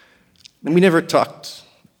 And we never talked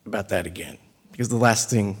about that again, because the last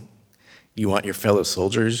thing you want your fellow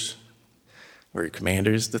soldiers or your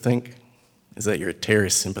commanders to think is that you're a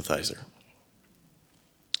terrorist sympathizer.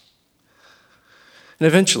 And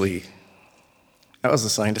eventually, I was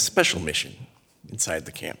assigned a special mission inside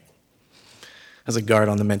the camp as a guard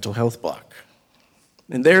on the mental health block.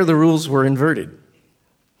 And there the rules were inverted.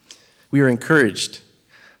 We were encouraged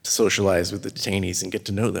to socialize with the detainees and get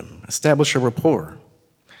to know them, establish a rapport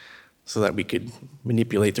so that we could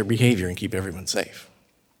manipulate their behavior and keep everyone safe.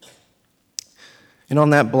 And on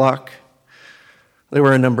that block, there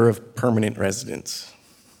were a number of permanent residents.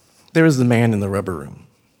 There was the man in the rubber room.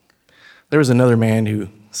 There was another man who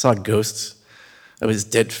saw ghosts of his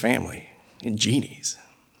dead family in genies.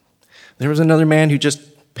 There was another man who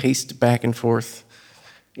just paced back and forth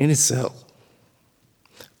in his cell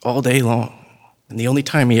all day long. And the only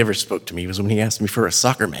time he ever spoke to me was when he asked me for a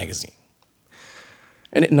soccer magazine.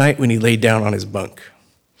 And at night when he laid down on his bunk,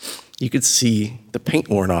 you could see the paint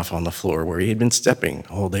worn off on the floor where he had been stepping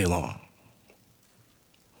all day long.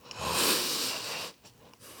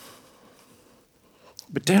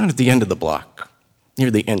 But down at the end of the block,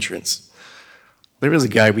 near the entrance, there was a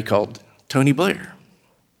guy we called Tony Blair.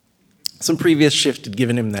 Some previous shift had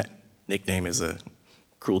given him that nickname as a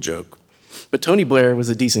cruel joke. But Tony Blair was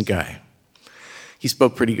a decent guy. He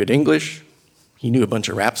spoke pretty good English, he knew a bunch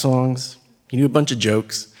of rap songs, he knew a bunch of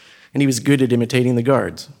jokes, and he was good at imitating the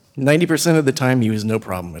guards. 90% of the time, he was no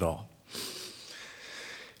problem at all.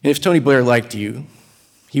 And if Tony Blair liked you,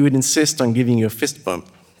 he would insist on giving you a fist bump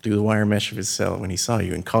through the wire mesh of his cell when he saw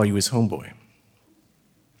you and call you his homeboy.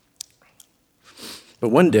 But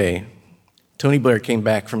one day, Tony Blair came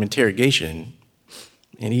back from interrogation,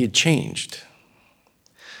 and he had changed.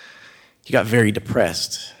 He got very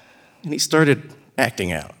depressed, and he started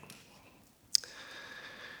acting out.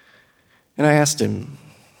 And I asked him,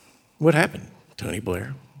 "What happened, Tony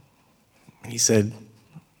Blair?" And he said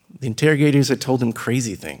the interrogators had told him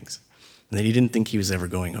crazy things, and that he didn't think he was ever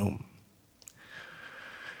going home.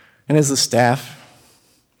 And as the staff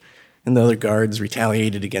and the other guards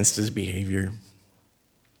retaliated against his behavior,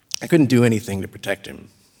 I couldn't do anything to protect him,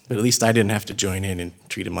 but at least I didn't have to join in and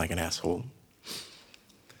treat him like an asshole.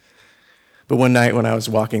 But one night when I was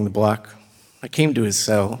walking the block, I came to his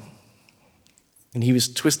cell, and he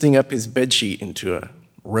was twisting up his bedsheet into a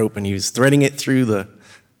rope, and he was threading it through the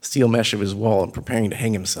steel mesh of his wall and preparing to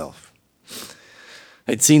hang himself.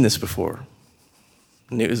 I'd seen this before,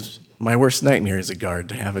 and it was my worst nightmare as a guard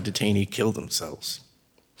to have a detainee kill themselves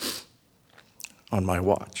on my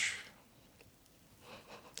watch.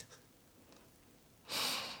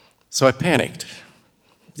 So I panicked.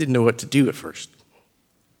 Didn't know what to do at first.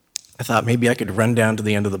 I thought maybe I could run down to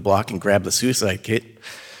the end of the block and grab the suicide kit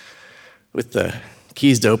with the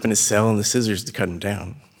keys to open his cell and the scissors to cut him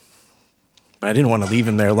down. But I didn't want to leave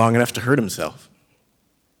him there long enough to hurt himself.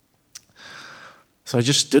 So I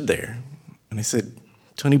just stood there, and I said,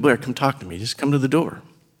 "Tony Blair, come talk to me. Just come to the door.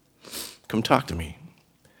 Come talk to me."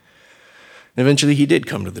 And eventually he did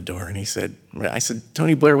come to the door, and I said,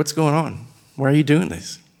 "Tony Blair, what's going on? Why are you doing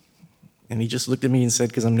this?" And he just looked at me and said,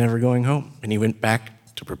 "Because I'm never going home." And he went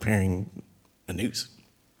back to preparing the news.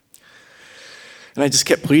 And I just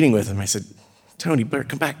kept pleading with him. I said, "Tony Blair,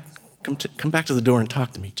 come back. Come back to the door and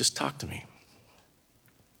talk to me. Just talk to me."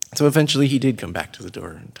 So eventually he did come back to the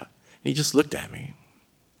door, and he just looked at me.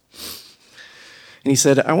 And he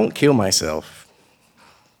said, "I won't kill myself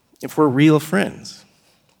if we're real friends."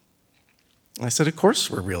 And I said, "Of course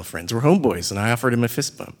we're real friends. We're homeboys." And I offered him a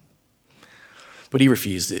fist bump. But he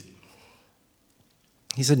refused it.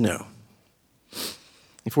 He said, "No.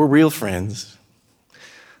 If we're real friends,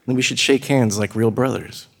 then we should shake hands like real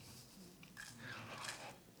brothers."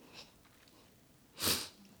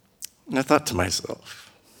 And I thought to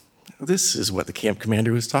myself, this is what the camp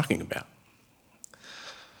commander was talking about.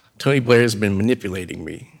 Tony Blair has been manipulating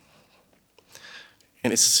me.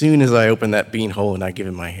 And as soon as I open that beanhole and I give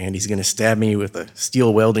him my hand, he's going to stab me with a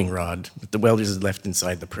steel welding rod that the welders had left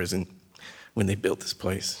inside the prison when they built this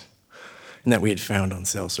place, and that we had found on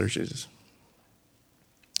cell searches.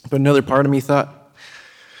 But another part of me thought,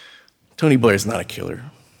 Tony Blair's not a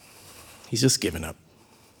killer. He's just given up.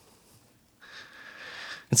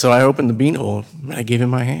 And so I opened the beanhole and I gave him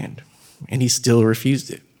my hand, and he still refused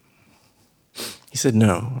it. He said,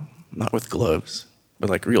 "No, not with gloves, but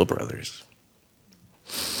like real brothers."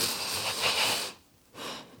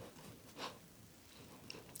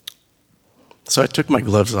 So I took my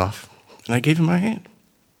gloves off and I gave him my hand.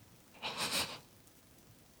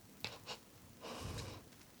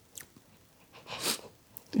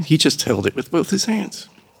 He just held it with both his hands,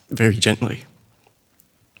 very gently.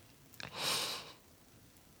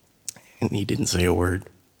 And he didn't say a word.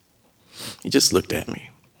 He just looked at me.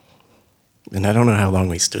 And I don't know how long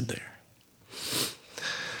we stood there.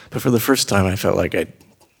 But for the first time, I felt like I'd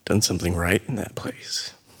done something right in that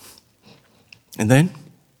place. And then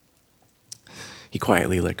he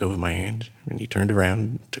quietly let go of my hand, and he turned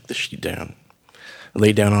around, took the sheet down,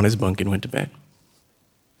 laid down on his bunk, and went to bed.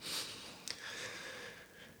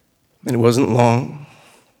 And it wasn't long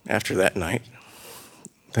after that night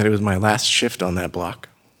that it was my last shift on that block.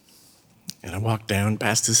 And I walked down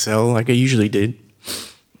past his cell like I usually did.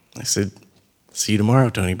 I said, "See you tomorrow,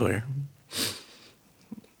 Tony Blair."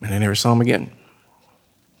 And I never saw him again.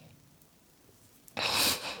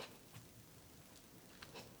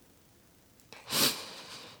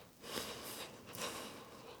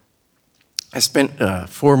 I spent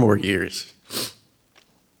 4 more years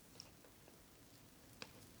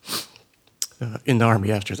in the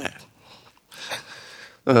Army after that.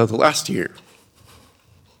 The last year,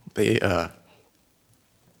 they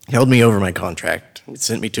held me over my contract. It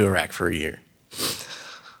sent me to Iraq for a year.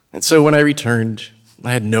 And so when I returned,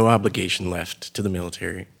 I had no obligation left to the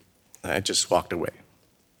military. I just walked away.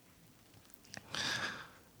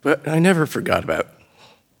 But I never forgot about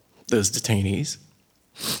those detainees.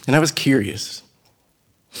 And I was curious.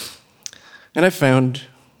 And I found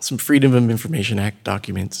some Freedom of Information Act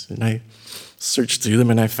documents, and I searched through them,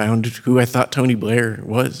 and I found who I thought Tony Blair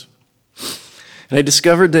was. And I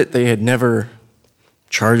discovered that they had never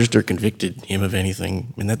charged or convicted him of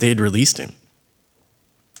anything, and that they had released him.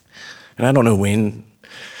 And I don't know when,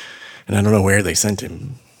 and I don't know where they sent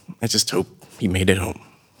him, I just hope he made it home.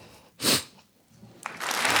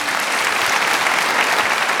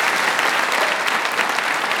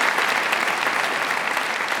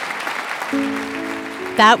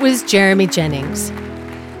 That was Jeremy Jennings.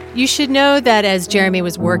 You should know that as Jeremy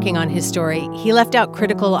was working on his story, he left out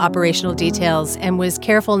critical operational details and was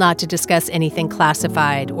careful not to discuss anything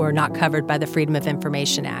classified or not covered by the Freedom of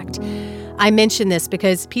Information Act. I mention this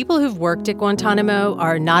because people who've worked at Guantanamo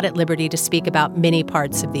are not at liberty to speak about many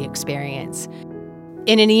parts of the experience.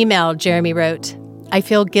 In an email, Jeremy wrote, "I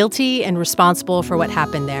feel guilty and responsible for what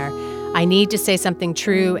happened there. I need to say something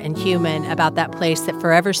true and human about that place that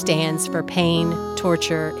forever stands for pain,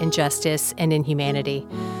 torture, injustice, and inhumanity.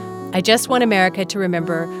 I just want America to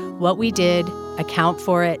remember what we did, account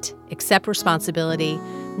for it, accept responsibility,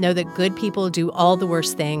 know that good people do all the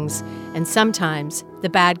worst things, and sometimes the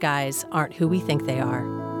bad guys aren't who we think they are."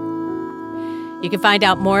 You can find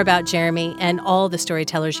out more about Jeremy and all the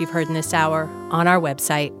storytellers you've heard in this hour on our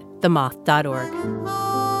website, themoth.org.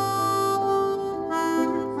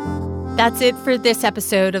 That's it for this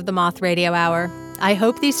episode of the Moth Radio Hour. I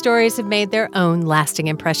hope these stories have made their own lasting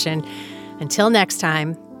impression. Until next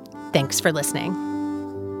time, thanks for listening.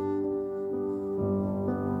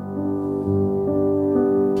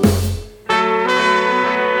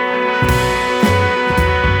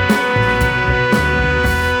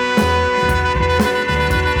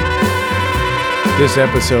 This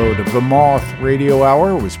episode of the Moth Radio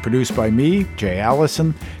Hour was produced by me, Jay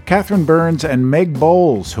Allison, Catherine Burns, and Meg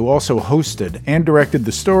Bowles, who also hosted and directed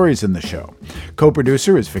the stories in the show.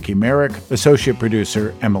 Co-producer is Vicki Merrick, associate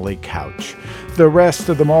producer Emily Couch. The rest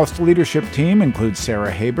of the Moth leadership team includes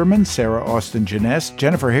Sarah Haberman, Sarah Austin-Jeunesse,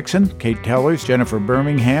 Jennifer Hickson, Kate Tellers, Jennifer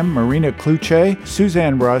Birmingham, Marina Kluche,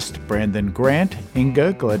 Suzanne Rust, Brandon Grant,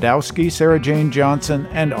 Inga Gladowski, Sarah Jane Johnson,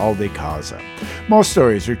 and Aldi Kaza. Moth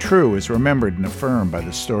stories are true as remembered and affirmed by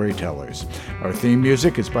the Storytellers. Our theme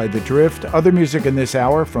music is by The Drift. Other music in this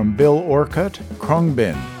hour from Bill Orcutt,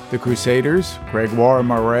 Krungbin, The Crusaders, Gregoire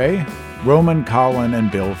Marais, Roman Collin, and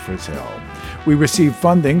Bill Frisell. We receive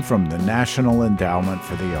funding from the National Endowment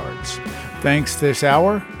for the Arts. Thanks this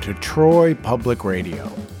hour to Troy Public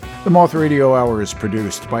Radio. The Moth Radio Hour is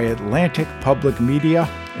produced by Atlantic Public Media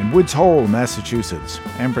in Woods Hole, Massachusetts,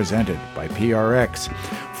 and presented by PRX.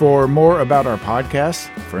 For more about our podcast,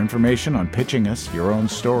 for information on pitching us your own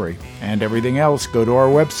story, and everything else, go to our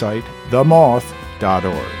website,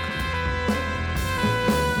 themoth.org.